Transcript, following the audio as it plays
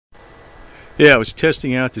Yeah, I was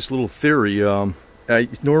testing out this little theory.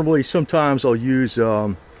 Normally, sometimes I'll use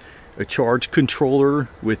a charge controller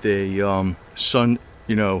with a sun,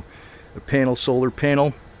 a panel, solar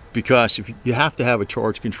panel, because if you have to have a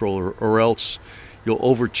charge controller, or else you'll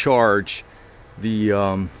overcharge the,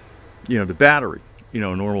 the battery,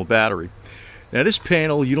 normal battery. Now this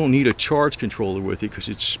panel, you don't need a charge controller with it because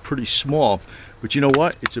it's pretty small. But you know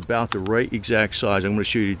what? It's about the right exact size. I'm going to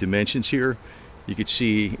show you the dimensions here. You can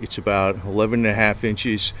see it's about 11.5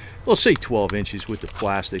 inches. Let's say 12 inches with the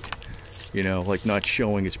plastic, like not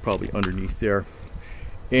showing. It's probably underneath there.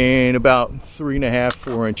 And about 3.5,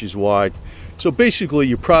 4 inches wide. So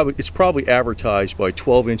basically, it's probably advertised by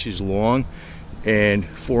 12 inches long and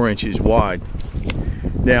 4 inches wide.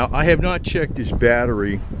 Now, I have not checked this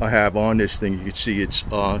battery I have on this thing. You can see it's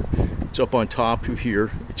up on top of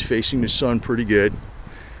here. It's facing the sun pretty good.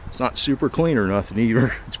 It's not super clean or nothing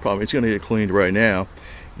either. It's going to get cleaned right now.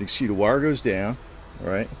 You can see the wire goes down,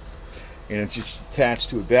 right? And it's just attached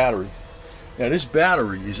to a battery. Now this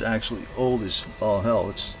battery is actually old as all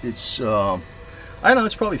hell. I know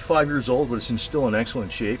it's probably 5 years old, but it's still in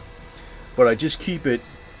excellent shape. But I just keep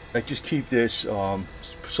this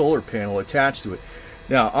solar panel attached to it.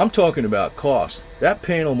 Now I'm talking about cost. That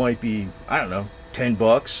panel might be, I don't know, 10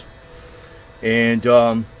 bucks.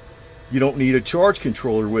 And you don't need a charge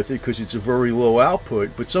controller with it because it's a very low output,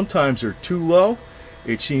 but sometimes they're too low.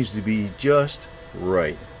 It seems to be just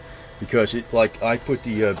right, because I put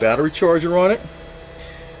the battery charger on it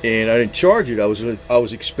and I didn't charge it. I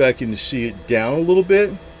was expecting to see it down a little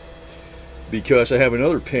bit, because I have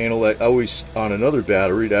another panel that always on another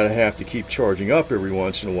battery that I have to keep charging up every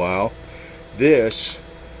once in a while. This,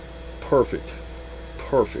 perfect,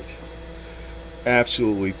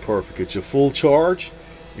 absolutely perfect. It's a full charge.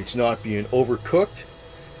 It's not being overcooked,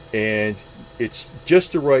 and it's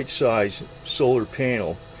just the right size solar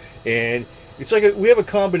panel. And it's like we have a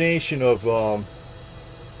combination of what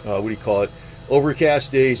do you call it,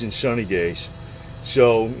 overcast days and sunny days.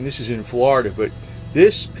 So this is in Florida, but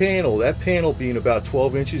this panel, that panel being about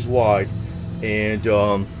 12 inches wide and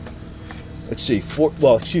let's see,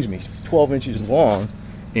 12 inches long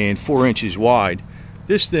and 4 inches wide.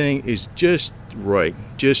 This thing is just right,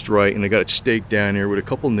 and I got it staked down here with a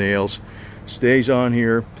couple nails. Stays on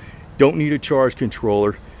here. Don't need a charge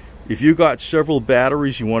controller. If you got several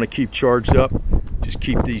batteries you want to keep charged up, just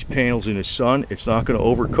keep these panels in the sun. It's not going to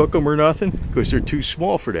overcook them or nothing, because they're too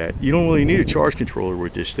small for that. You don't really need a charge controller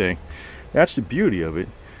with this thing. That's the beauty of it.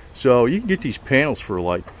 So you can get these panels for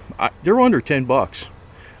like, they're under 10 bucks.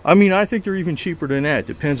 I mean, I think they're even cheaper than that.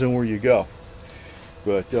 Depends on where you go.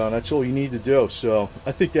 But that's all you need to do. So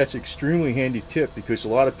I think that's an extremely handy tip, because a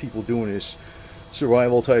lot of people doing this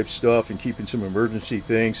survival type stuff and keeping some emergency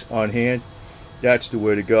things on hand, that's the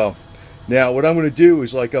way to go. Now what I'm going to do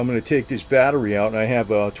is, I'm going to take this battery out, and I have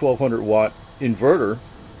a 1200 watt inverter,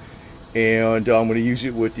 and I'm going to use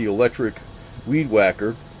it with the electric weed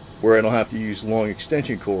whacker, where I don't have to use long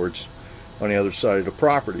extension cords on the other side of the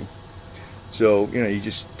property. So, you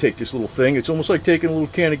just take this little thing. It's almost like taking a little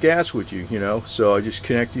can of gas with you, So I just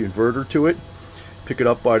connect the inverter to it, pick it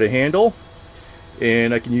up by the handle,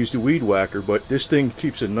 and I can use the weed whacker. But this thing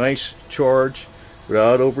keeps a nice charge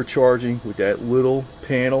without overcharging with that little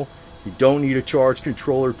panel. You don't need a charge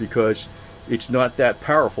controller because it's not that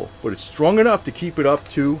powerful, but it's strong enough to keep it up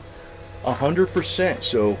to 100%.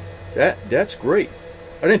 So that's great.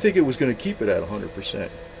 I didn't think it was going to keep it at 100%.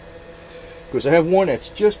 Because I have one that's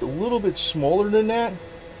just a little bit smaller than that,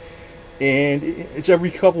 and it's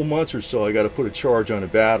every couple months or so I got to put a charge on a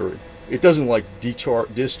battery. It doesn't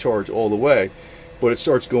discharge all the way, but it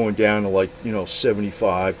starts going down to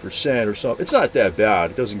 75% or something. It's not that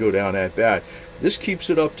bad. It doesn't go down that bad. This keeps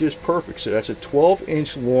it up just perfect. So that's a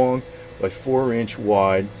 12-inch long by 4-inch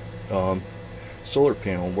wide solar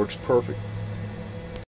panel. Works perfect.